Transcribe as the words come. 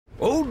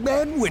Old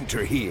Man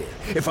Winter here.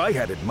 If I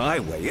had it my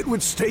way, it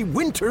would stay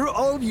winter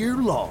all year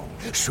long.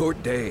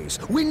 Short days,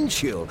 wind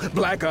chill,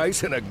 black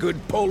ice, and a good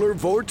polar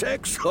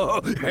vortex.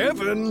 Oh,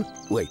 heaven!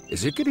 Wait,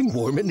 is it getting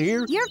warm in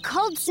here? Your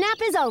cold snap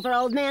is over,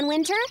 Old Man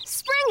Winter.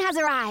 Spring has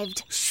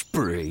arrived.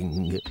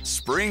 Spring.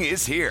 Spring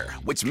is here,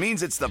 which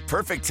means it's the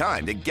perfect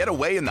time to get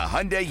away in the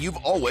Hyundai you've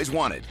always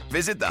wanted.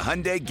 Visit the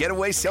Hyundai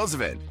Getaway Sales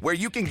Event, where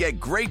you can get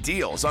great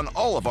deals on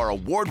all of our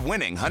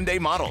award-winning Hyundai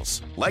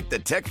models, like the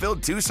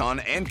tech-filled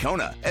Tucson and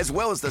Kona, as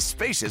well as the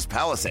spacious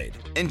Palisade.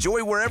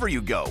 Enjoy wherever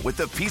you go with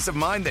the peace of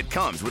mind that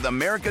comes with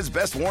America's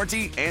best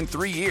warranty and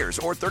 3 years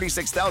or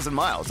 36,000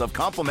 miles of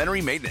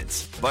complimentary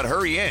maintenance. But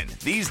hurry in,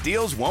 these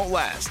deals won't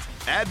last.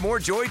 Add more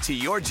joy to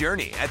your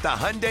journey at the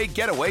Hyundai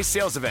Getaway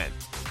Sales Event.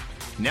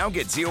 Now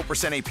get 0%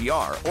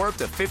 APR or up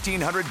to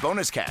 $1,500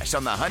 bonus cash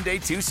on the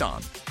Hyundai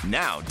Tucson.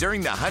 Now,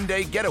 during the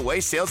Hyundai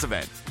Getaway Sales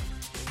Event.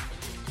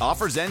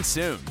 Offers end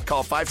soon.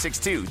 Call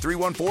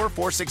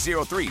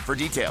 562-314-4603 for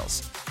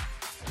details.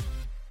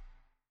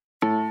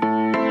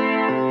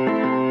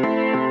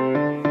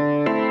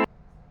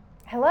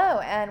 Hello,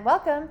 and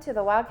welcome to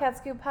the Wildcat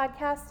Scoop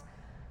podcast.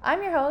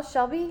 I'm your host,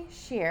 Shelby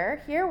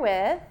Shear, here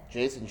with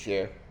Jason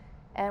Shear.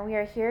 And we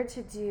are here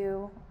to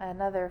do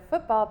another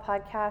football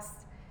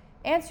podcast,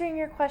 answering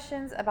your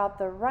questions about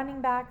the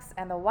running backs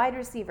and the wide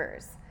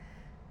receivers.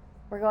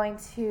 We're going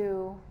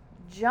to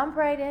jump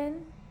right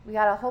in. We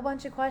got a whole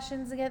bunch of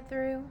questions to get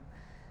through.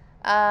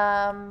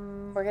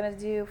 We're going to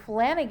do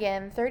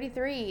Flanagan,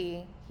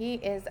 33. He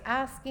is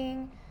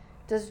asking,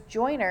 does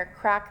Joyner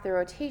crack the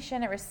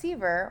rotation at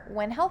receiver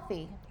when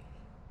healthy?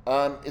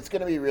 It's going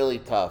to be really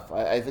tough.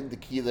 I think the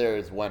key there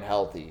is when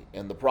healthy.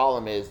 And the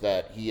problem is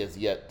that he has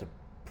yet to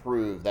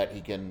prove that he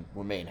can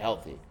remain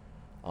healthy.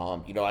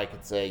 I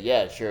could say,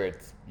 yeah, sure,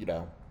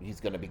 he's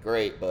going to be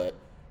great, but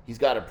he's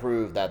got to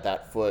prove that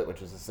that foot,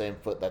 which is the same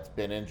foot that's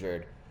been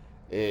injured,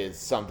 is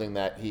something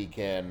that he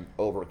can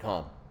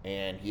overcome.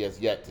 And he has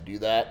yet to do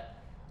that.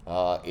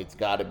 It's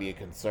got to be a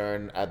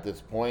concern at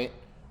this point.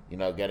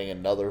 Getting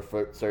another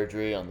foot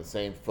surgery on the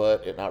same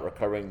foot, it not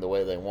recovering the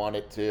way they want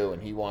it to,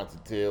 and he wants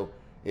it to,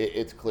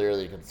 it's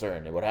clearly a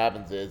concern. And what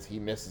happens is he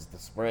misses the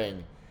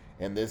spring,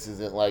 and this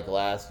isn't like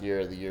last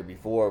year or the year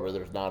before where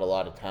there's not a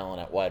lot of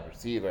talent at wide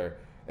receiver.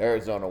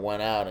 Arizona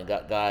went out and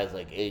got guys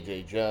like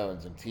A.J.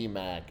 Jones and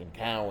T-Mac and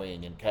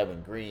Cowing and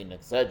Kevin Green,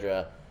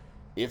 etc.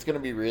 It's going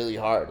to be really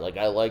hard.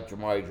 I like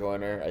Jamari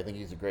Joyner. I think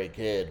he's a great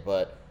kid,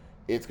 but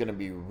it's going to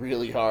be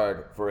really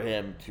hard for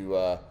him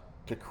to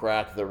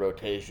crack the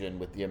rotation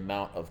with the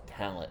amount of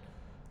talent.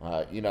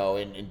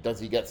 And does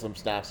he get some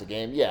snaps a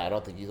game? Yeah, I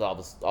don't think he's all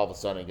of a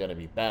sudden going to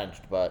be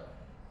benched, but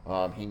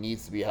he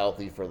needs to be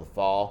healthy for the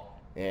fall.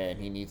 And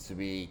he needs to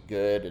be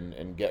good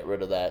and get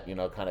rid of that,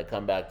 kind of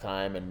comeback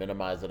time and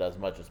minimize it as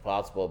much as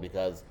possible,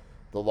 because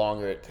the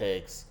longer it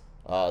takes,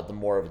 the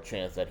more of a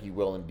chance that he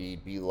will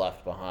indeed be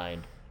left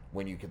behind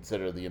when you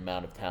consider the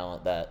amount of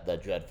talent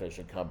that Jedd Fisch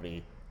and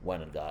company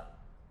went and got.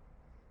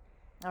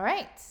 All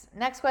right.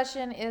 Next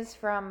question is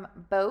from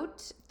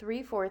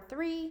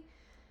Boat343.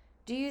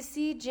 Do you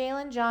see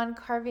Jalen John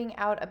carving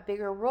out a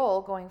bigger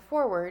role going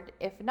forward?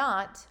 If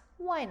not,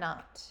 why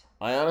not?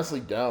 I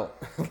honestly don't.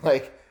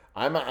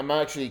 I'm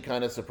actually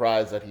kind of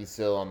surprised that he's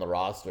still on the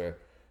roster,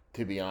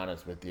 to be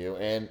honest with you.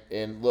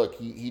 And look,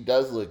 he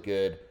does look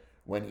good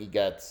when he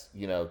gets,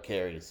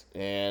 carries.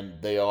 And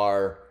they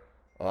are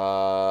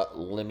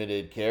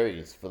limited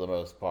carries for the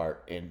most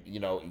part. And,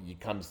 it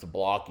comes to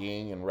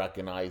blocking and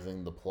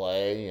recognizing the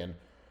play. And,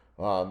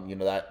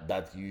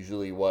 that's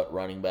usually what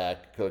running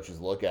back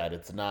coaches look at.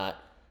 It's not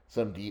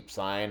some deep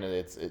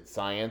science. It's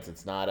science.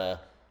 It's not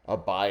a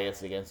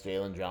bias against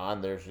Jalen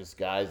John. There's just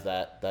guys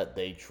that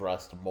they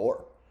trust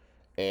more.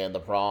 And the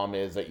problem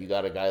is that you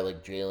got a guy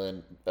like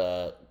Jonah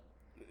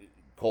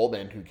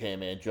Coleman, who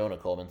came in,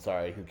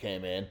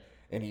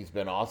 and he's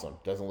been awesome.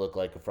 Doesn't look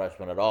like a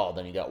freshman at all.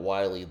 Then you got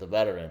Wiley, the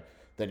veteran.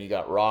 Then you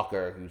got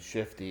Rocker, who's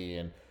shifty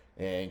and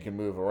can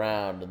move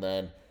around. And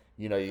then,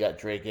 you got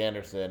Drake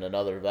Anderson,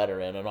 another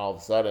veteran. And all of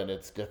a sudden,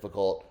 it's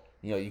difficult.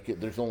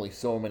 There's only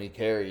so many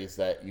carries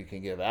that you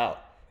can give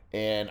out.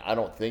 And I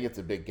don't think it's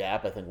a big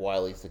gap. I think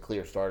Wiley's the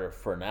clear starter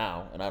for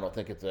now. And I don't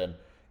think it's an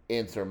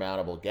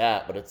insurmountable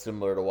gap, but it's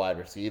similar to wide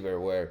receiver,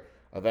 where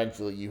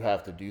eventually you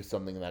have to do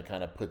something that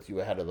kind of puts you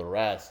ahead of the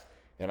rest.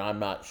 And I'm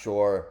not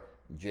sure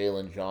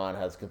Jalen John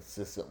has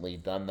consistently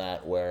done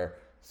that, where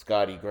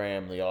Scotty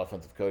Graham, the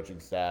offensive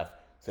coaching staff,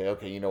 say,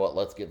 okay, you know what,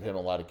 let's give him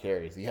a lot of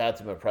carries. He had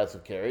some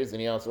impressive carries,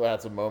 and he also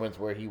had some moments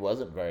where he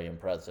wasn't very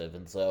impressive.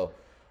 And so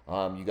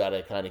you got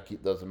to kind of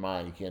keep those in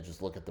mind. You can't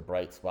just look at the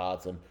bright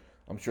spots, and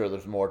I'm sure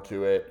there's more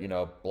to it,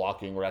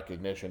 blocking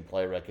recognition,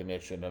 play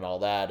recognition, and all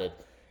that.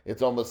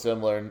 It's almost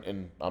similar,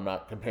 and I'm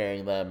not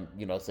comparing them,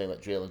 saying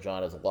that Jalen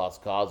John is a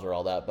lost cause or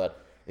all that,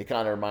 but it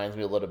kind of reminds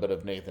me a little bit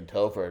of Nathan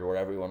Toford, where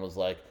everyone was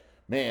like,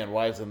 man,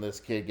 why isn't this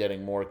kid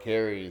getting more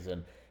carries?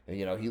 And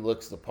he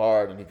looks the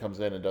part, and he comes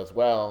in and does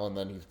well, and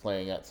then he's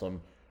playing at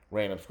some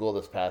random school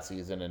this past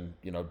season and,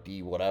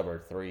 D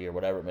whatever, 3 or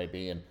whatever it may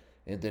be, and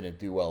didn't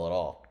do well at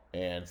all.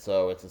 And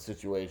so it's a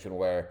situation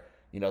where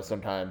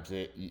sometimes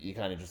you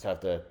kind of just have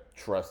to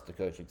trust the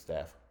coaching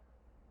staff.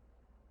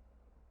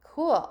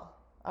 Cool.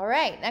 All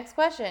right, next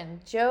question.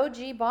 Joe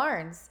G.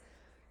 Barnes.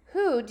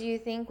 Who do you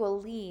think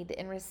will lead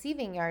in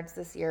receiving yards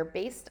this year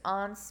based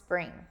on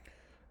spring?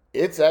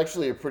 It's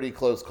actually a pretty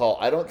close call.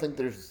 I don't think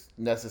there's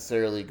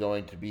necessarily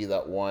going to be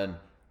that one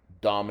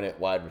dominant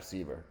wide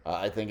receiver.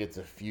 I think it's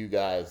a few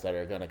guys that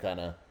are going to kind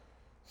of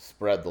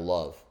spread the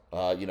love.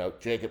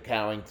 Jacob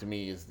Cowing to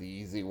me is the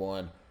easy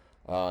one.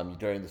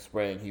 During the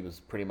spring, he was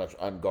pretty much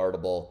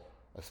unguardable,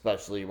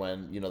 especially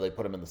when, they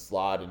put him in the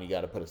slot and you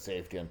got to put a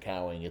safety on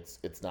Cowing.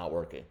 It's not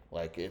working.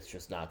 Like, it's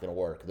just not going to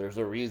work. There's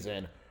a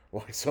reason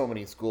why so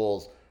many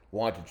schools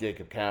wanted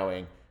Jacob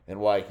Cowing and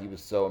why he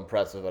was so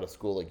impressive at a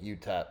school like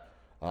UTEP.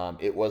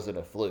 It wasn't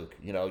a fluke.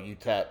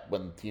 UTEP,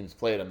 when teams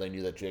played him, they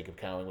knew that Jacob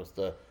Cowing was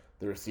the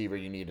receiver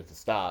you needed to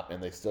stop,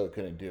 and they still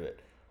couldn't do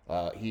it.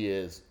 He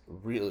is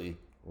really,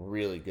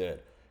 really good.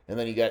 And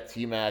then you got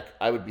T-Mac.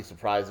 I would be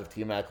surprised if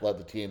T-Mac led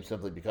the team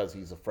simply because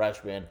he's a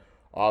freshman.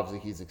 Obviously,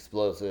 he's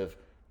explosive,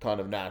 ton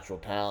of natural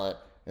talent.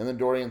 And then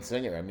Dorian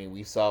Singer. I mean,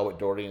 we saw what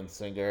Dorian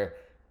Singer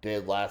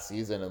did last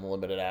season in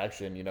limited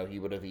action. He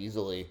would have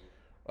easily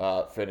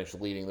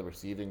finished leading the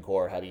receiving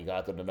corps had he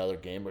gotten another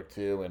game or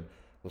two, and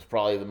was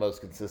probably the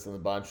most consistent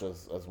of the bunch,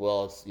 as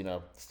well as,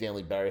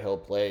 Stanley Berryhill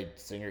played.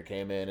 Singer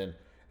came in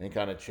and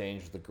kind of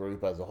changed the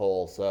group as a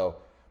whole. So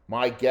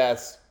my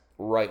guess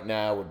right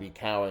now would be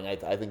Cowing. I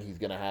think he's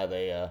going to have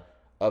a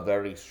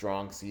very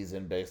strong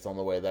season based on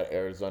the way that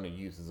Arizona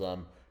uses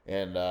him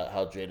and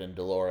how Jaden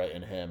Delora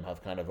and him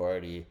have kind of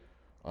already,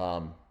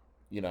 kind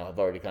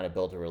of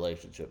built a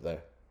relationship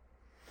there.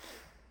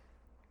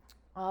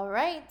 All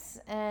right,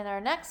 and our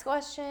next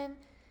question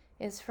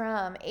is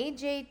from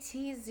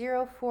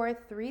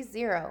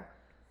AJT0430.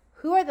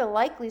 Who are the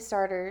likely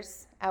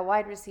starters at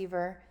wide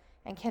receiver,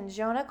 and can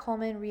Jonah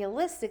Coleman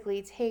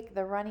realistically take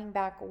the running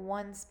back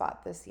 1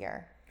 spot this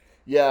year?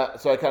 Yeah,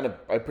 so I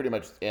pretty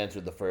much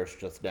answered the first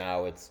just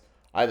now.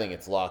 I think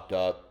it's locked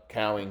up.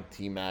 Cowing,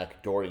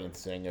 T-Mac, Dorian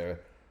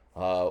Singer.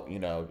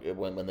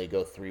 When they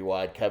go 3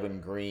 wide, Kevin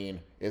Green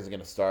isn't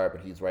going to start,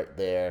 but he's right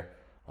there.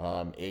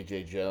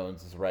 A.J.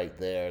 Jones is right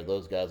there.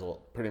 Those guys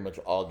will pretty much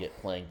all get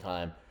playing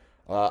time.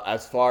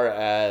 As far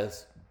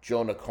as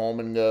Jonah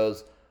Coleman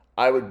goes,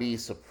 I would be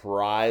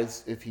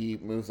surprised if he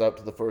moves up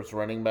to the first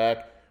running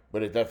back,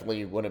 but it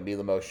definitely wouldn't be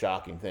the most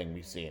shocking thing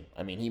we've seen.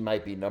 I mean, he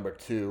might be number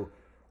 2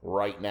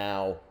 right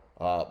now.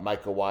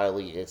 Michael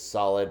Wiley is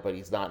solid, but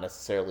he's not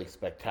necessarily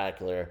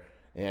spectacular,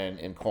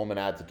 and Coleman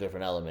adds a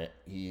different element.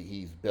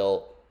 He's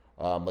built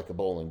like a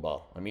bowling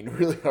ball. I mean,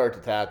 really hard to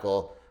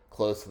tackle,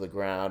 close to the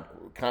ground.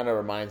 Kind of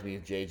reminds me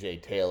of J.J.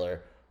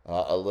 Taylor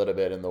a little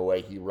bit in the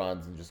way he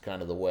runs and just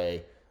kind of the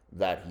way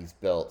that he's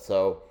built.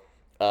 So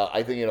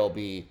I think it'll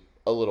be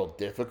a little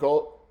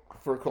difficult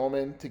for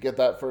Coleman to get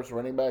that first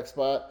running back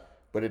spot,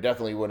 but it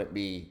definitely wouldn't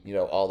be,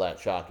 all that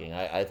shocking.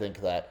 I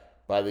think that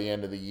by the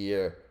end of the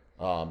year,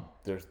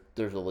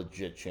 there's a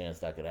legit chance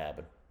that could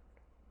happen.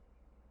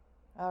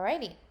 All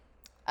righty.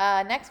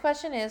 Next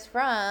question is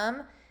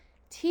from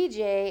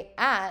TJ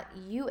at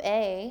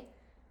UA.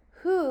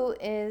 Who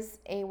is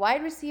a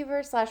wide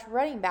receiver /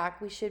 running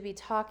back we should be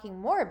talking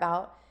more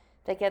about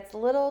that gets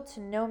little to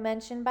no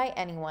mention by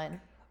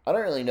anyone? I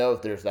don't really know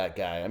if there's that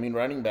guy. I mean,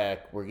 running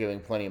back, we're giving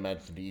plenty of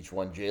mention to each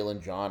one.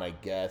 Jalen John, I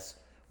guess,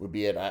 would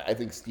be it. I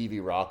think Stevie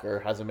Rocker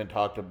hasn't been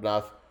talked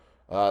enough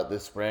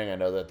this spring. I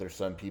know that there's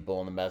some people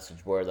on the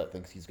message board that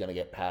thinks he's going to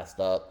get passed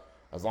up.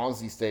 As long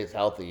as he stays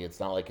healthy, it's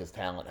not like his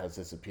talent has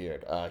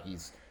disappeared.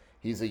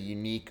 He's a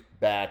unique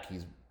back.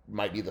 He's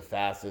might be the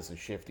fastest and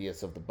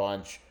shiftiest of the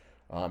bunch.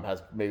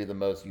 Has maybe the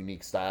most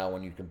unique style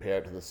when you compare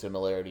it to the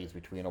similarities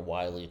between a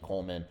Wiley,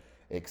 Coleman,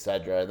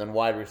 etc. And then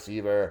wide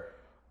receiver,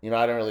 I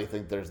don't really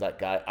think there's that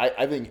guy.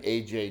 I think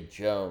A.J.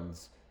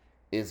 Jones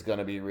is going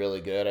to be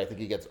really good. I think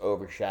he gets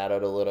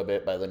overshadowed a little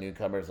bit by the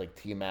newcomers like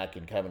T-Mac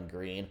and Kevin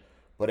Green.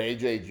 But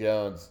A.J.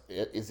 Jones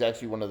is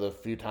actually one of the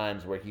few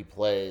times where he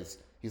plays.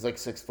 He's like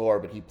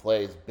 6'4", but he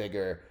plays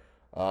bigger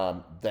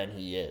than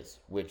he is,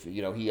 which,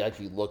 he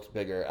actually looks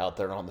bigger out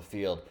there on the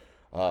field,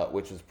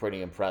 which is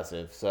pretty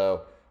impressive.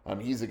 So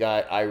he's a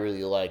guy I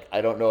really like.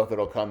 I don't know if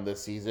it'll come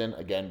this season,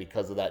 again,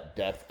 because of that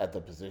depth at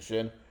the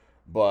position.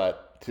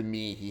 But to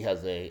me, he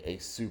has a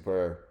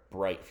super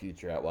bright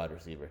future at wide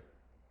receiver.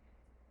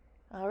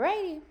 All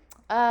righty.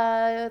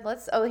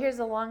 Here's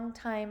a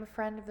longtime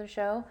friend of the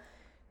show.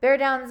 Bear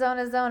down,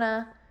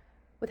 Zona.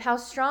 With how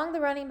strong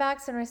the running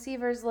backs and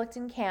receivers looked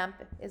in camp,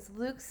 is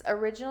Luke's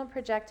original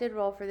projected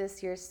role for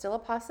this year still a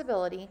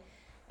possibility?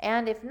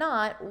 And if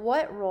not,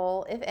 what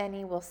role, if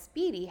any, will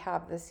Speedy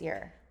have this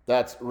year?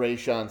 That's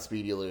Rayshon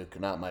Speedy Luke,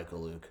 not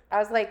Michael Luke. I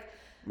was like,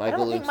 I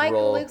don't think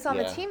Michael Luke's on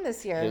the team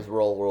this year. His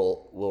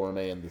role will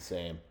remain the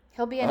same.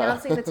 He'll be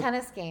announcing the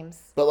tennis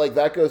games. But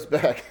that goes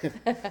back to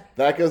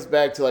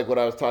what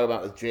I was talking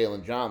about with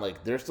Jalen John.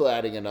 They're still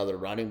adding another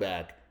running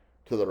back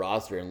to the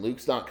roster, and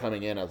Luke's not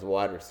coming in as a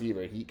wide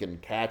receiver. He can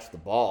catch the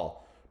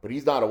ball, but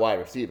he's not a wide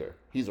receiver.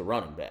 He's a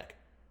running back.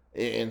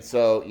 And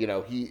so,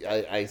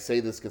 I say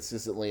this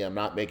consistently. I'm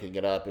not making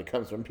it up. It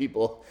comes from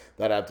people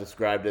that have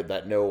described it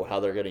that know how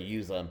they're going to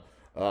use them.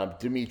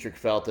 Demetric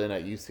Felton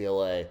at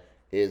UCLA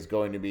is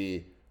going to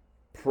be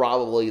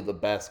probably the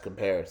best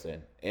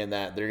comparison in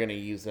that they're going to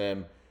use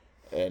him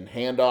in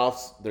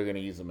handoffs. They're going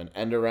to use him in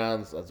end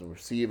arounds as a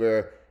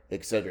receiver,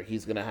 etc.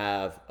 He's going to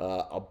have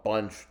a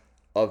bunch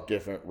of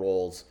different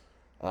roles.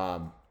 I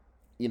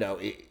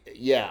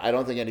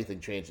don't think anything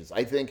changes.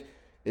 I think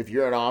if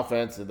you're an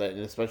offense, and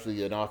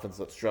especially an offense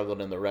that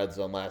struggled in the red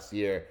zone last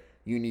year,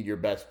 you need your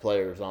best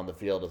players on the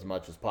field as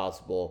much as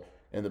possible.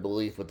 And the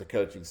belief with the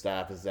coaching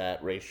staff is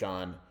that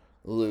Rayshon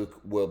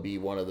Luke will be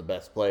one of the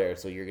best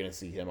players, so you're going to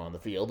see him on the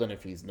field. And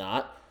if he's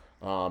not,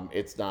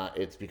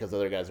 it's because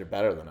other guys are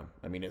better than him.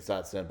 I mean, it's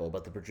that simple.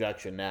 But the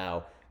projection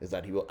now is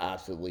that he will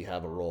absolutely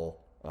have a role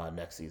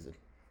next season.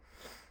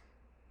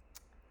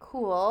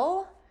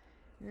 Cool.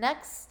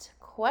 Next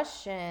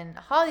question.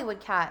 Hollywood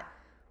Cat.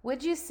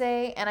 Would you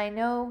say, and I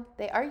know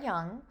they are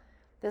young,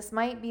 this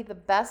might be the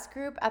best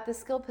group at the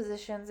skill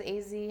positions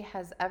AZ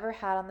has ever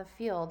had on the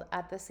field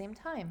at the same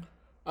time?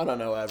 I don't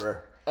know,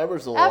 ever.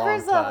 Ever's a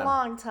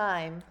long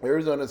time.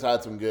 Arizona's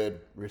had some good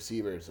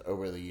receivers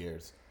over the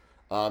years.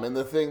 And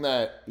the thing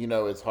that,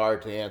 is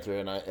hard to answer,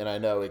 and I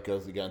know it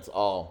goes against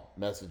all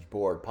message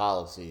board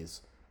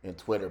policies and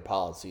Twitter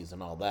policies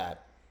and all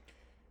that.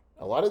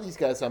 A lot of these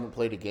guys haven't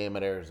played a game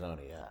at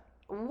Arizona yet.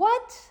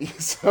 What?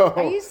 So,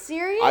 are you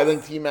serious? I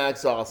think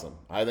T-Mac's awesome.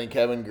 I think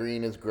Kevin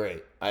Green is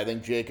great. I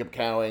think Jacob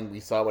Cowing, we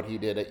saw what he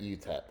did at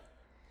UTEP.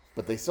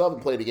 But they still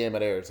haven't played a game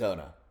at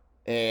Arizona.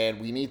 And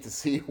we need to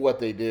see what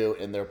they do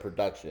in their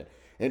production.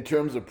 In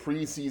terms of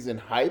preseason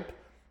hype,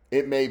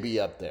 it may be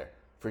up there,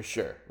 for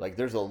sure. Like,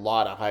 there's a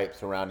lot of hype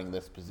surrounding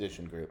this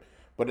position group.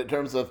 But in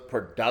terms of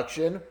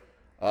production,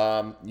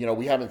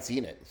 we haven't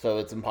seen it. So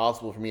it's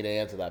impossible for me to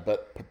answer that.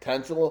 But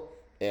potential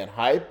and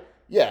hype,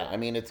 yeah, I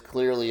mean, it's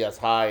clearly as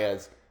high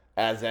as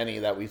any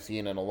that we've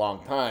seen in a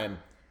long time,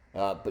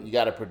 but you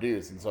got to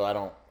produce, and so I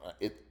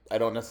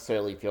don't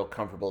necessarily feel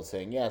comfortable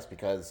saying yes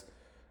because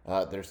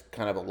there's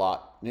kind of a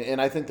lot,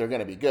 and I think they're going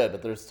to be good,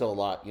 but there's still a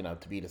lot,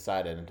 to be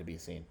decided and to be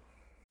seen.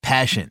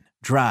 Passion,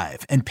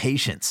 drive, and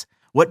patience.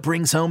 What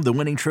brings home the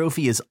winning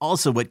trophy is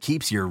also what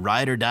keeps your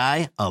ride or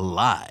die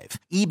alive.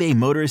 eBay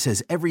Motors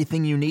has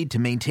everything you need to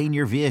maintain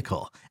your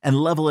vehicle and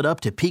level it up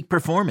to peak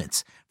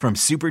performance, from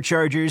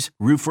superchargers,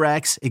 roof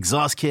racks,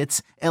 exhaust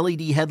kits,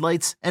 LED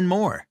headlights, and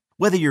more.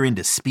 Whether you're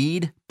into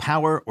speed,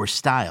 power, or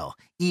style,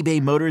 eBay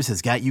Motors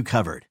has got you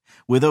covered.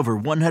 With over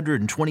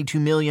 122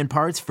 million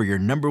parts for your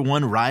number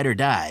one ride or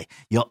die,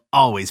 you'll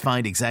always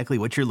find exactly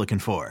what you're looking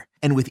for.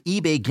 And with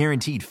eBay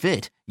Guaranteed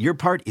Fit, your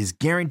part is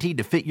guaranteed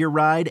to fit your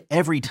ride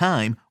every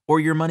time or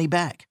your money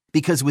back.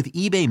 Because with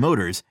eBay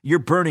Motors, you're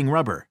burning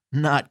rubber,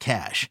 not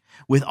cash.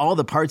 With all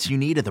the parts you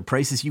need at the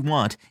prices you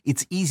want,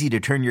 it's easy to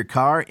turn your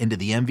car into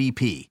the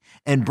MVP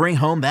and bring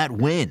home that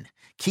win.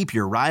 Keep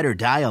your ride or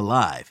die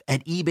alive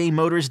at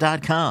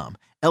ebaymotors.com.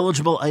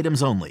 Eligible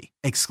items only.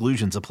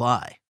 Exclusions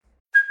apply.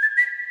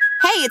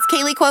 Hey, it's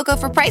Kaylee Cuoco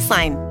for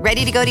Priceline.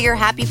 Ready to go to your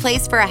happy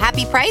place for a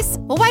happy price?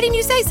 Well, why didn't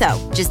you say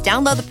so? Just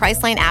download the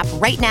Priceline app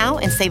right now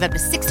and save up to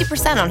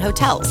 60% on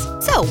hotels.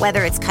 So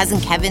whether it's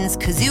Cousin Kevin's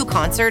Kazoo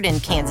Concert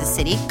in Kansas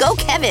City, go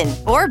Kevin,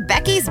 or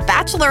Becky's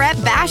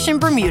Bachelorette Bash in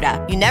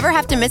Bermuda, you never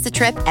have to miss a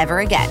trip ever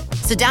again.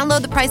 So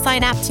download the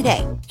Priceline app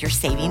today. Your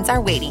savings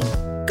are waiting.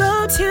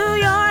 Go to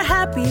your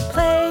happy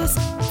place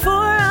for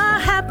a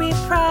happy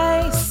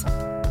price.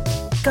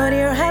 Go to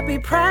your happy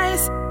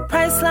price,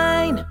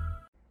 Priceline.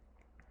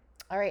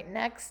 All right,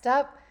 next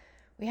up,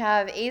 we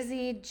have AZ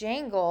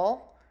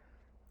Jangle,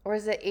 or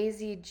is it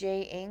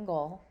AZJ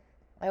Angle?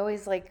 I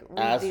always read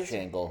these.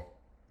 Jangle.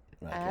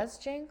 As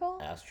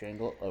Jangle? As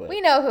Jangle? Oh, we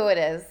know who it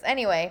is.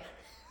 Anyway,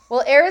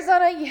 will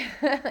Arizona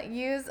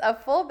use a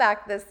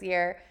fullback this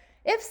year?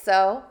 If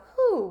so,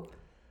 who?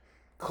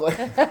 Clay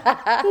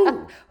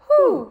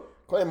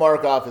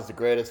Markov is the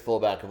greatest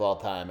fullback of all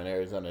time, and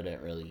Arizona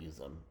didn't really use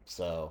him.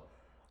 So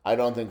I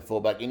don't think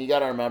fullback. And you got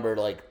to remember,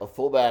 a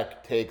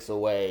fullback takes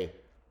away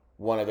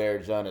one of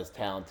Arizona's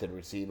talented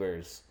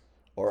receivers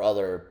or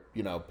other,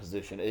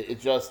 position. It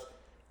just,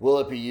 will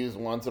it be used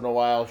once in a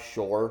while?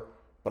 Sure.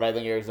 But I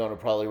think Arizona would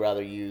probably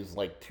rather use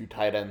two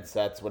tight end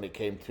sets when it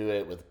came to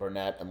it with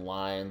Burnett and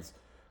Lyons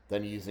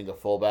than using a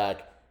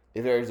fullback.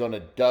 If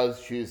Arizona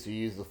does choose to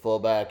use the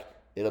fullback,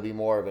 it'll be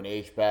more of an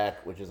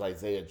H-back, which is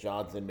Isaiah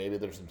Johnson. Maybe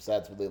there's some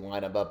sets where they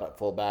line him up at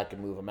fullback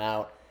and move him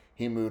out.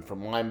 He moved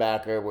from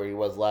linebacker where he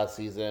was last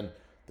season.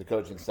 The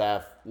coaching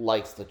staff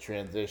likes the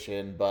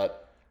transition, but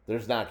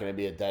there's not going to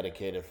be a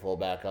dedicated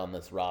fullback on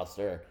this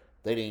roster.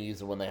 They didn't use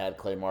it when they had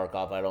Clay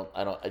Markov. I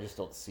just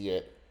don't see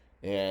it.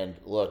 And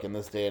look, in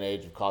this day and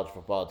age of college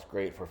football, it's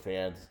great for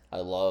fans. I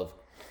love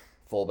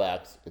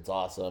fullbacks. It's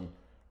awesome,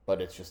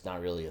 but it's just not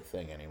really a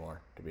thing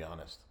anymore, to be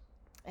honest.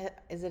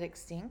 Is it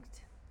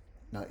extinct?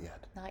 Not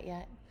yet. Not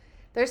yet.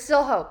 There's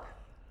still hope.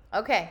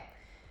 Okay.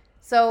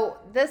 So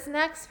this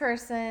next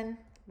person,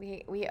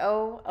 we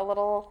owe a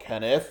little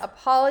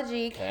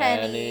apology.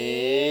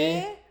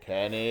 Kenny.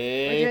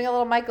 We're doing a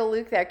little Michael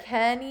Luke there.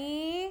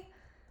 Kenny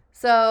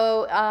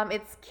So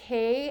it's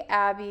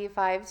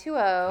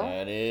KAbby520.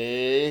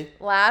 Kenny.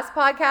 Last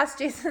podcast,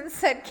 Jason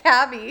said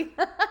Cabby.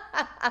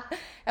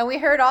 And we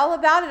heard all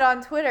about it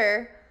on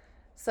Twitter.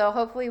 So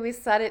hopefully we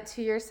said it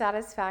to your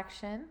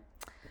satisfaction.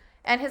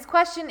 And his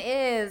question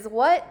is,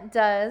 what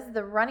does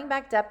the running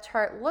back depth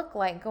chart look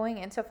like going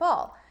into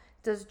fall?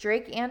 Does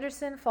Drake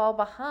Anderson fall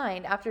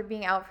behind after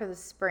being out for the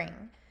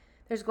spring?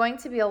 There's going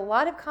to be a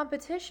lot of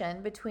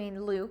competition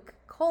between Luke,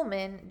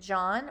 Coleman,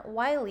 John,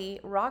 Wiley,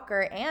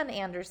 Rocker, and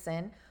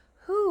Anderson.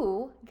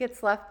 Who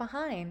gets left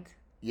behind?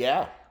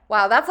 Yeah.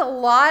 Wow, that's a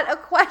lot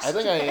of questions. I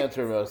think I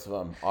answered most of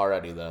them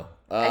already, though.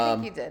 I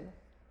think you did.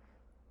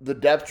 The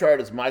depth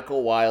chart is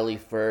Michael Wiley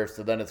first,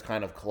 and then it's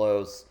kind of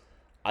close.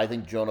 I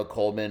think Jonah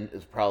Coleman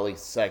is probably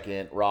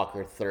second,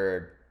 Rocker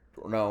third.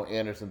 No,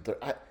 Anderson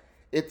third.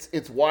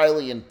 It's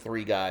Wiley and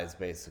three guys,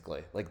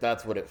 basically. Like,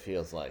 that's what it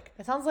feels like.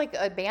 It sounds like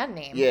a band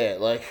name. Yeah,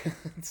 like,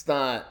 it's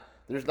not...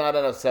 There's not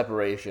enough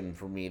separation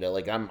for me to...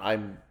 Like,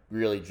 I'm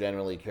really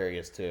generally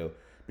curious, too.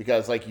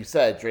 Because, like you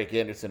said, Drake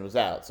Anderson was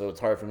out, so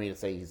it's hard for me to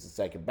say he's the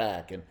second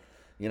back. And,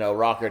 you know,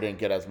 Rocker didn't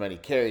get as many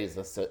carries.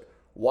 That's it.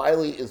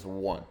 Wiley is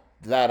one.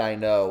 That I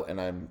know, and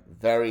I'm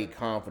very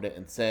confident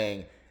in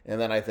saying. And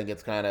then I think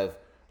it's kind of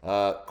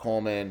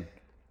Coleman,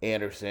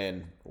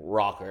 Anderson,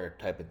 Rocker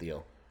type of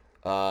deal.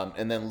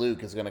 And then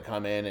Luke is going to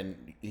come in,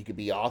 and he could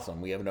be awesome.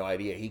 We have no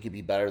idea. He could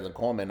be better than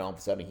Coleman. All of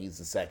a sudden, he's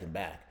the second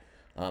back.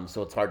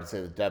 So it's hard to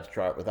say the depth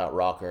chart without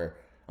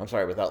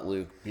without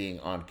Luke being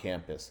on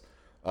campus.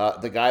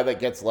 The guy that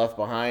gets left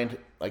behind,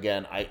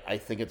 again, I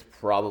think it's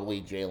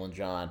probably Jalen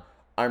John.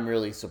 I'm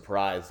really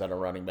surprised that a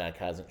running back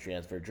hasn't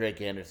transferred.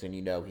 Drake Anderson,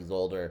 you know, he's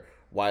older.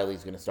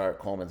 Wiley's going to start.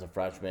 Coleman's a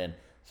freshman.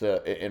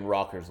 And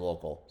Rocker's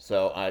local.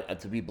 So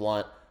to be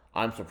blunt,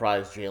 I'm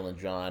surprised Jalen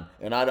John,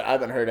 and I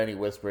haven't heard any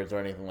whispers or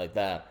anything like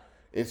that.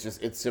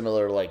 It's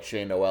similar to like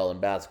Shane Noel in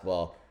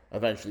basketball.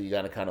 Eventually you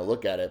got to kind of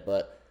look at it,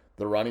 but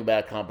the running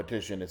back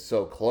competition is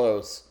so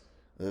close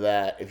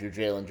that if you're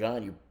Jalen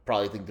John, you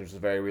probably think there's a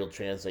very real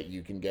chance that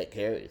you can get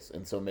carries.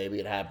 And so maybe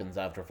it happens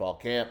after fall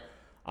camp.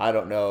 I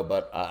don't know,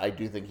 but I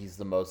do think he's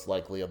the most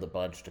likely of the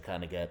bunch to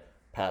kind of get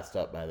passed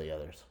up by the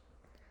others.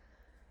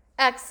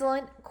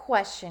 Excellent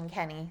question,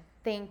 Kenny.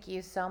 Thank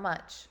you so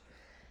much.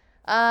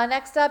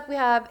 Next up, we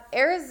have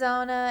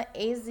Arizona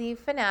AZ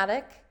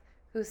Fanatic,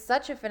 who's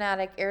such a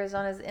fanatic.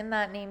 Arizona's in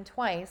that name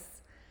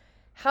twice.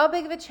 How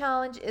big of a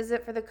challenge is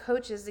it for the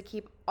coaches to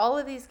keep all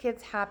of these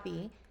kids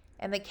happy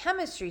and the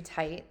chemistry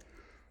tight?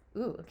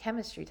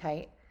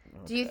 Okay.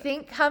 Do you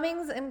think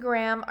Cummings and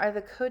Graham are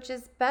the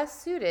coaches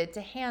best suited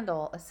to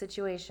handle a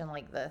situation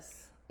like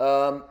this?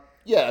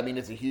 Yeah, I mean,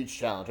 it's a huge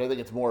challenge. I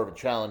think it's more of a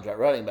challenge at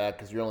running back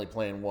because you're only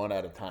playing one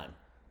at a time,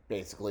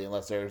 basically,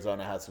 unless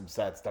Arizona has some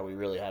sets that we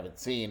really haven't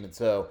seen. And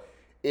so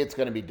it's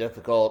going to be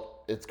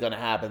difficult. It's going to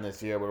happen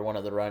this year where one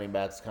of the running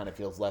backs kind of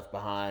feels left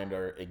behind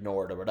or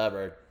ignored or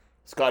whatever.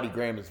 Scotty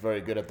Graham is very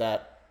good at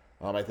that.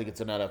 I think it's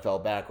an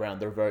NFL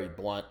background. They're very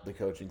blunt, the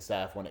coaching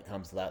staff, when it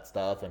comes to that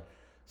stuff. And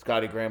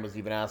Scotty Graham was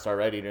even asked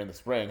already during the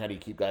spring, how do you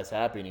keep guys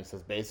happy? And he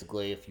says,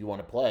 basically, if you want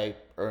to play,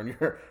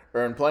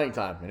 earn playing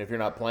time. And if you're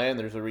not playing,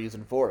 there's a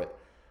reason for it.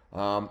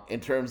 In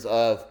terms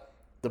of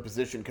the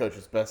position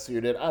coaches best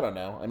suited, I don't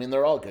know. I mean,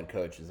 they're all good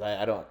coaches.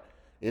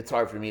 It's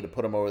hard for me to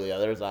put them over the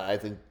others. I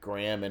think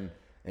Graham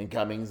and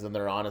Cummings and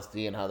their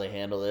honesty and how they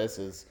handle this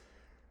is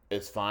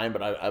fine,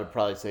 but I would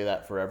probably say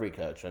that for every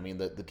coach. I mean,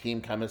 the team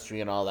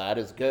chemistry and all that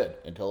is good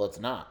until it's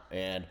not.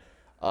 And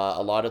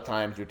a lot of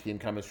times your team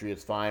chemistry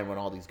is fine when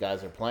all these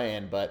guys are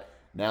playing, but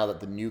now that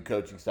the new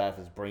coaching staff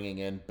is bringing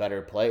in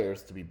better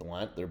players, to be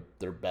blunt,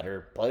 they're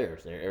better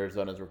players.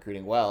 Arizona's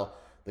recruiting well.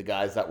 The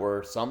guys that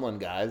were Sumlin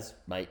guys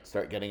might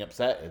start getting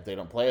upset if they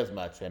don't play as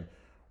much, and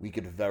we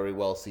could very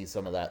well see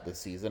some of that this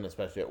season,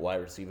 especially at wide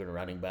receiver and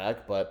running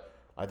back, but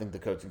I think the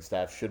coaching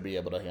staff should be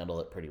able to handle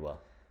it pretty well.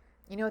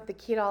 You know what the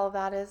key to all of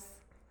that is?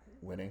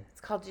 Winning.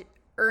 It's called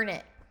earn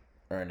it.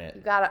 Earn it.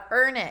 You gotta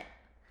earn it.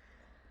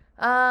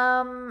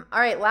 All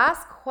right,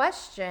 last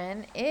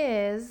question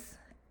is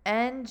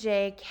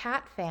NJ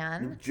Cat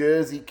Fan. New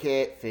Jersey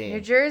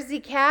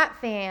Cat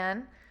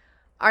Fan.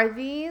 Are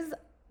these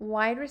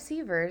wide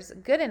receivers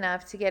good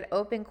enough to get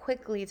open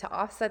quickly to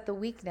offset the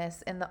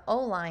weakness in the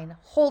O-line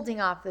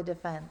holding off the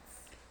defense?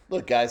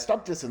 Look, guys,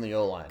 stop dissing the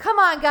O-line. Come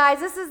on, guys.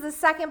 This is the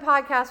second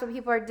podcast where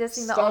people are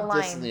dissing the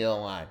O-line. Stop dissing the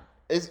O-line.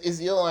 Is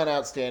the O-line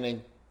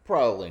outstanding?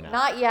 Probably not.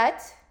 Not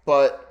yet.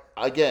 But,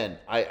 again,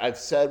 I've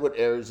said what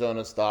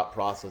Arizona's thought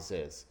process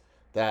is.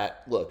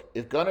 That, look,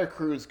 if Gunnar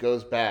Cruz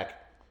goes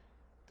back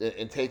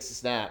and takes the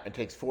snap and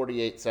takes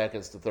 48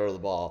 seconds to throw the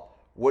ball,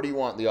 what do you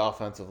want the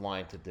offensive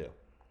line to do?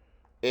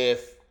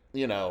 If,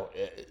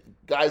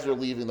 guys are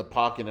leaving the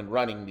pocket and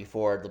running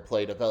before the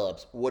play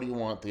develops, what do you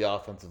want the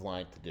offensive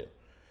line to do?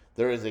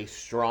 There is a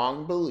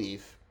strong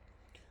belief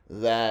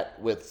that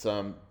with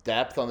some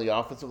depth on the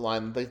offensive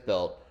line that they've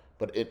built,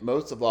 but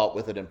most of all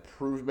with an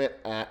improvement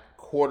at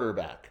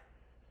quarterback,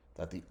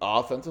 that the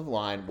offensive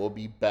line will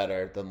be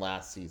better than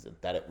last season,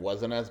 that it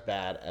wasn't as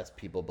bad as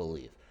people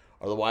believe.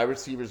 Are the wide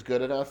receivers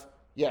good enough?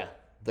 Yeah,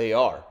 they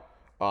are.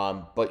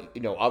 But,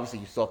 obviously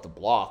you still have to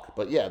block.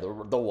 But, yeah,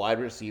 the wide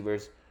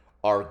receivers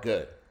are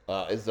good.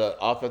 Is the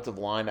offensive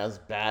line as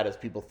bad as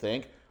people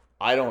think?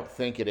 I don't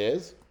think it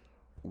is.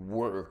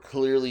 We're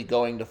clearly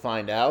going to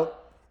find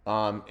out.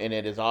 And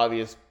it is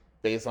obvious,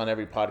 based on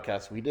every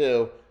podcast we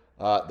do,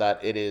 that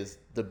it is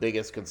the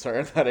biggest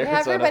concern that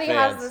Arizona everybody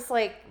fans. has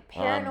this,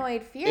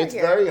 paranoid fear It's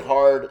here. very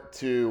hard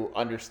to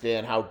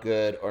understand how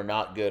good or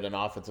not good an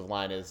offensive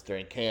line is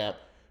during camp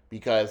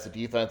because the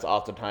defense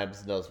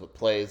oftentimes knows what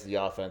plays the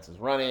offense is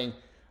running.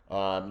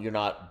 You're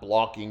not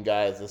blocking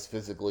guys as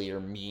physically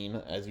or mean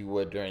as you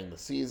would during the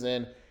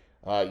season.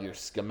 You're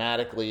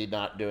schematically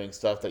not doing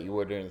stuff that you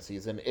would during the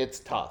season.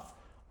 It's tough.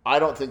 I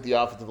don't think the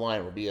offensive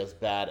line will be as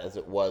bad as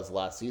it was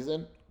last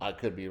season. I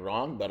could be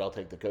wrong, but I'll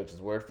take the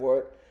coach's word for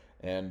it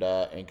and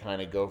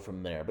kind of go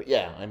from there. But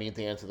yeah,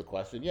 to answer the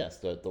question, yes,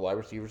 the wide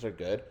receivers are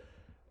good,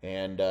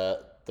 and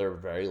they're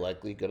very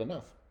likely good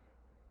enough.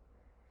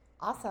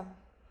 Awesome.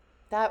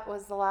 That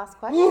was the last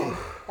question.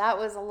 That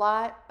was a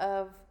lot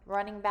of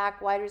running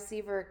back, wide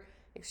receiver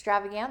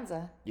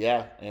extravaganza.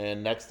 Yeah,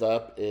 and next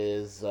up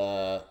is,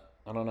 I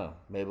don't know,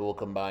 maybe we'll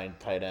combine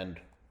tight end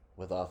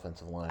with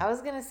offensive line. I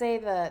was going to say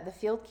the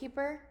field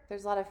keeper.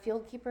 There's a lot of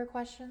field keeper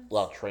questions. A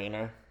lot of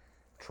trainer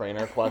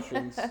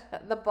questions.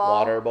 The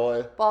water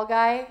boy. Ball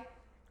guy.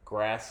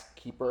 Grass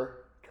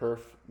keeper.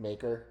 Turf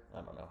maker.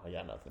 I don't know. I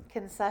got nothing.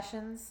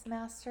 Concessions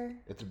master.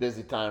 It's a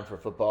busy time for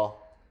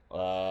football.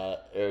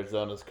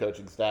 Arizona's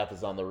coaching staff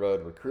is on the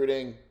road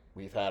recruiting.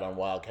 We've had on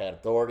Wildcat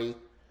Authority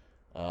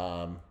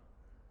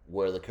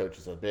where the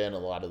coaches have been, a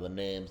lot of the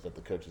names that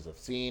the coaches have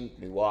seen,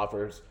 new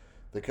offers.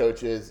 The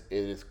coaches,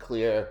 it is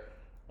clear,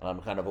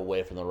 kind of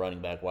away from the running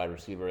back wide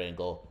receiver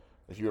angle.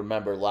 If you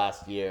remember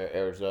last year,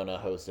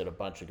 Arizona hosted a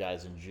bunch of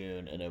guys in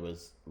June, and it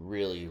was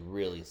really,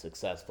 really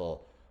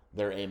successful.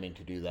 They're aiming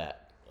to do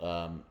that.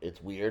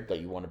 It's weird that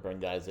you want to bring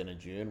guys in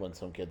June when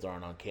some kids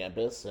aren't on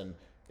campus, and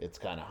it's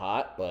kind of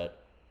hot,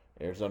 but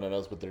Arizona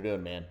knows what they're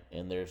doing, man.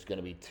 And there's going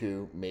to be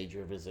 2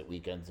 major visit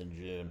weekends in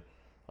June.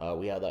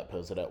 We have that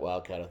posted at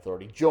Wildcat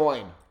Authority.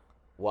 Join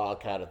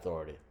Wildcat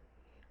Authority.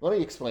 Let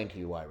me explain to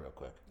you why real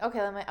quick. Okay,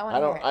 I want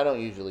to hear it. I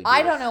don't usually do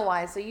I this. don't know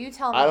why, so you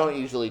tell me. I don't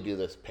usually do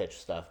this pitch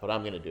stuff, but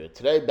I'm going to do it.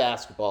 Today,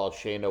 basketball,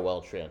 Shea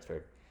Noel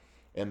transferred.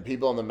 And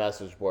people on the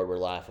message board were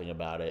laughing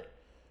about it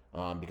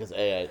because,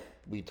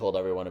 we told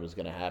everyone it was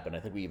going to happen.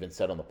 I think we even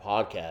said on the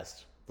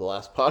podcast, the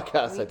last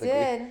podcast, we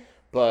did.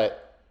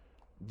 But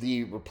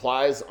the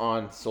replies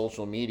on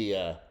social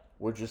media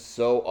were just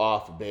so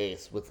off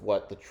base with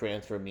what the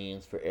transfer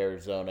means for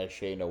Arizona,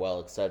 Shea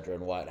Noel, etc.,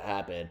 and why it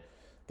happened,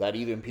 that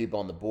even people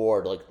on the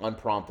board,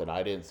 unprompted,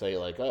 I didn't say,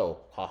 oh,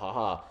 ha, ha,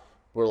 ha.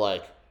 We're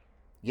like,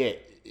 yeah,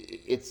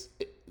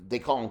 they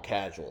call them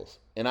casuals.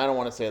 And I don't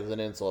want to say it as an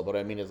insult, but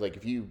it's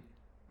if you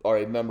are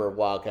a member of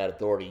Wildcat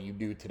Authority, you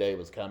knew today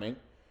was coming,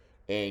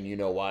 and you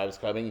know why it was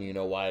coming, and you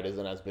know why it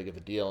isn't as big of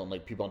a deal.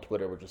 And, people on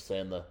Twitter were just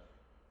saying the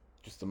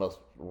most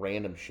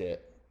random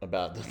shit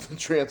about the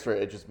transfer.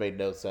 It just made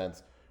no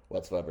sense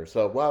whatsoever.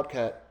 So,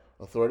 Wildcat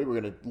Authority, we're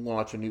going to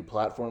launch a new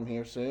platform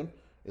here soon.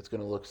 It's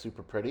going to look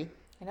super pretty.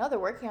 I know, they're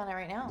working on it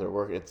right now.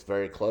 It's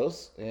very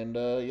close, and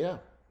yeah.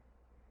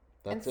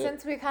 And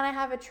since we kind of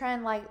have a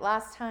trend,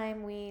 last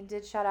time we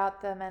did shout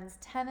out the men's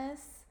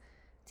tennis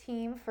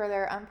team for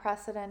their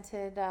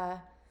unprecedented,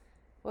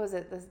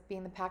 this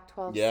being the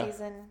Pac-12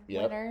 season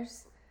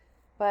winners.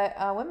 But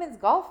women's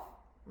golf,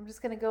 I'm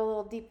just going to go a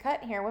little deep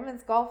cut here.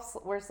 Women's golf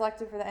were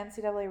selected for the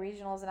NCAA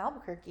regionals in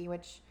Albuquerque,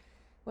 which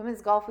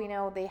women's golf, we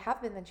know they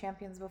have been the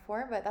champions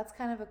before, but that's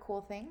kind of a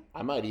cool thing.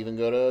 I might even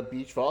go to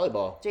beach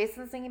volleyball.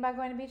 Jason's thinking about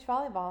going to beach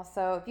volleyball.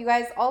 So if you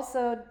guys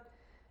also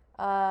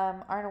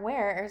aren't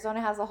aware,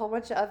 Arizona has a whole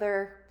bunch of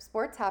other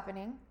sports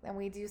happening, and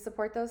we do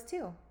support those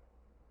too.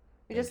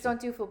 We just don't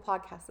do full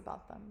podcasts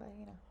about them, but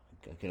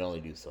I can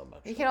only do so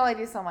much. You can only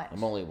do so much.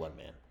 I'm only one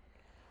man.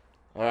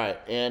 All right,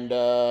 and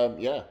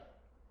yeah.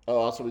 Oh,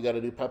 also we got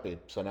a new puppy,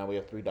 so now we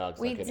have 3 dogs.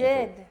 We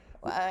did.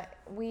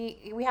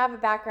 We have a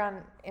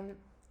background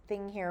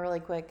thing here really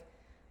quick.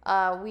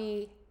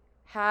 We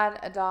had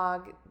a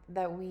dog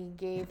that we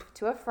gave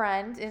to a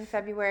friend in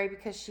February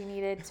because she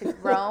needed to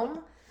roam.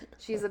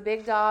 She's a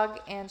big dog,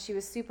 and she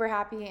was super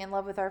happy in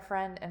love with our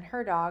friend and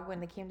her dog when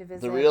they came to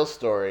visit. The real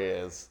story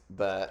is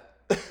that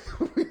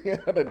we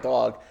had a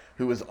dog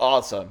who was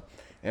awesome.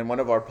 And one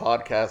of our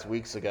podcasts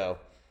weeks ago,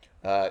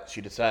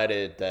 she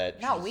decided that...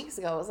 Not weeks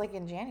ago. It was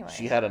in January.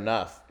 She had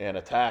enough and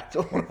attacked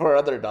one of our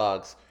other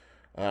dogs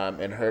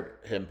and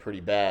hurt him pretty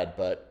bad.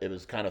 But it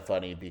was kind of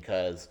funny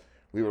because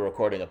we were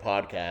recording a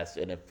podcast,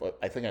 and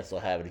I think I still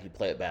have it. If you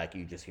play it back,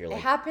 you just hear it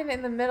happened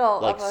in the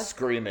middle of us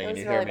screaming, and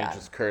you really hear me bad.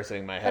 just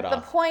cursing my head off. But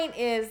the point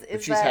is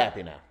but she's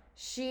happy now.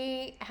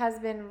 She has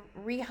been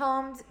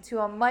rehomed to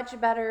a much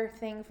better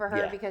thing for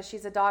her because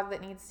she's a dog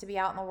that needs to be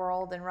out in the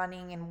world and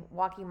running and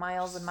walking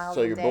miles and miles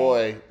a day. So your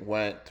boy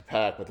went to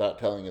pack without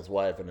telling his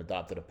wife and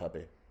adopted a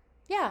puppy.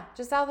 Yeah,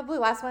 just out of the blue.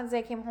 Last Wednesday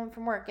I came home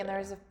from work and there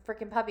was a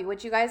freaking puppy,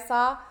 which you guys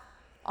saw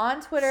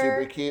on Twitter.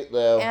 Super cute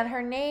though. And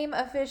her name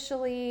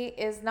officially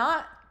is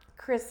not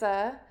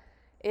Krissa.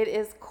 It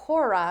is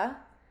Cora.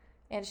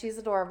 And she's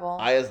adorable.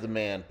 I, as the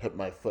man, put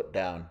my foot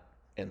down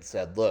and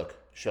said, look,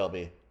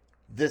 Shelby,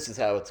 this is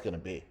how it's going to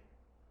be.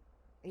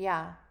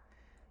 Yeah.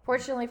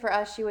 Fortunately for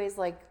us, she weighs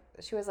like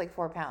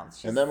 4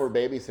 pounds. And then we're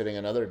babysitting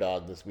another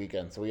dog this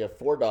weekend. So we have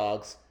 4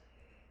 dogs.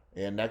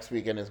 And next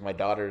weekend is my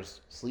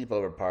daughter's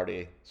sleepover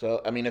party.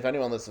 So, I mean, if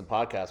anyone listening to the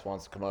podcast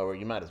wants to come over,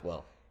 you might as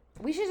well.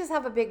 We should just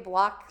have a big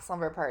block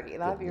slumber party.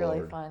 That would be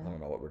really fun. I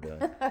don't know what we're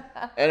doing.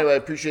 Anyway,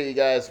 appreciate you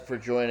guys for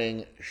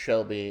joining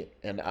Shelby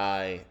and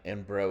I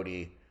and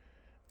Brody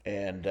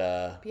and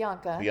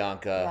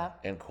Bianca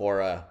and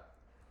Cora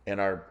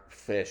and our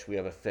fish. We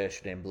have a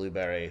fish named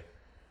Blueberry.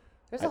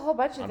 There's a whole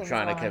bunch of things. I'm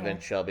trying to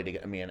convince Shelby to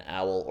get me an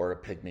owl or a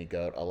pygmy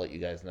goat. I'll let you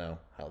guys know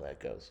how that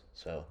goes.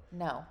 So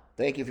no.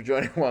 Thank you for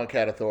joining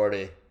Wildcat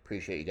Authority.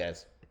 Appreciate you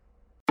guys.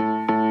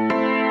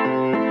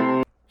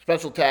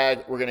 Special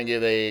tag, we're going to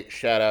give a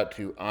shout out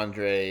to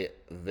Andre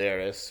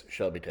Veris.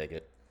 Shelby, take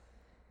it.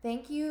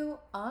 Thank you,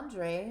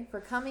 Andre, for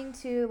coming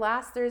to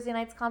last Thursday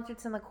night's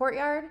concerts in the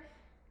Courtyard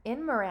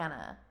in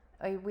Marana.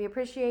 We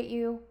appreciate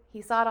you.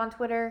 He saw it on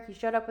Twitter. He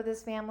showed up with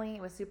his family.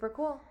 It was super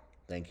cool.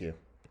 Thank you.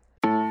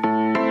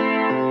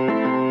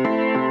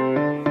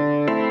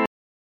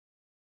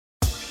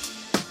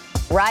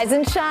 Rise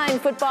and shine,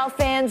 football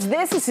fans.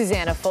 This is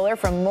Susanna Fuller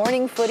from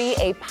Morning Footy,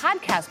 a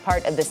podcast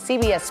part of the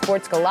CBS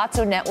Sports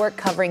Golazo Network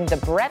covering the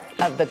breadth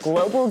of the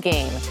global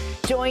game.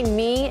 Join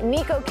me,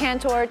 Nico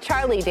Cantor,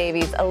 Charlie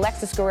Davies,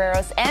 Alexis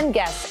Guerreros, and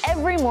guests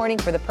every morning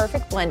for the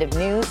perfect blend of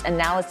news,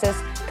 analysis,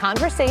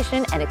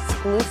 conversation, and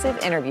exclusive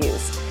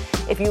interviews.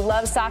 If you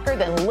love soccer,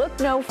 then look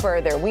no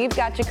further. We've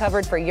got you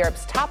covered for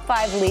Europe's top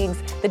 5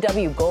 leagues, the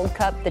W Gold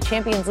Cup, the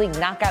Champions League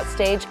knockout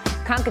stage,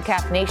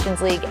 CONCACAF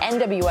Nations League,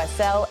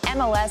 NWSL,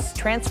 MLS,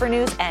 transfer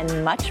news,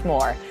 and much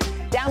more.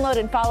 Download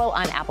and follow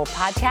on Apple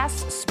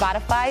Podcasts,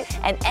 Spotify,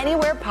 and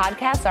anywhere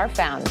podcasts are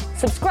found.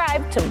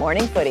 Subscribe to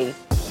Morning Footy.